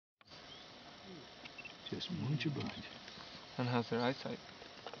Just munch a bunch. And how's their eyesight?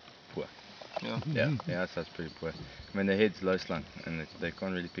 Poor. Yeah. Yeah, their eyesight's pretty poor. I mean, their head's low slung, and they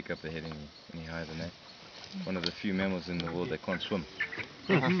can't really pick up their head any higher than that. One of the few mammals in the world that can't swim.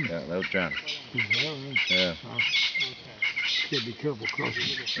 Yeah, they'll drown. Yeah. You gotta be careful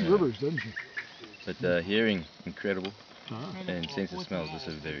crossing rivers, don't you? But hearing, incredible. And sense of smell,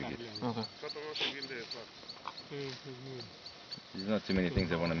 also very good. Okay. There's not too many things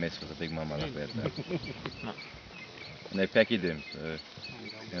that want to mess with a big mama like that, though. No. And they're pachyderms, so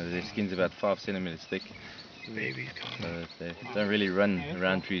their skin's about 5 centimeters thick. Babies So they don't really run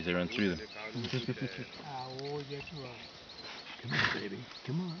around trees, they run through them. Come on, baby.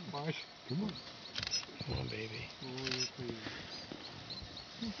 Come on. Come on. Come on, baby.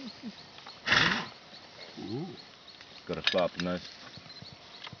 Ooh. Got a fly up the nose.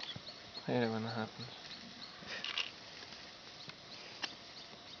 I hate it when that happens.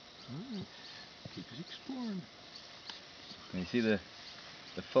 Alright. Keep us exploring. And you see the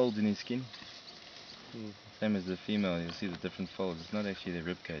folds in his skin? Same as the female, you'll see the different folds. It's not actually their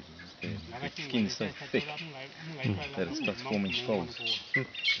rib cage, it's just their skin's so thick that it starts forming folds.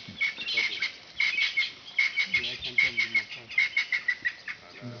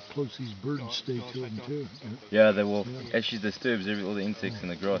 How close these birds stay to them too. Yeah, they will. As she disturbs all the insects in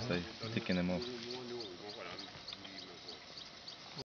the grass, they picking them off.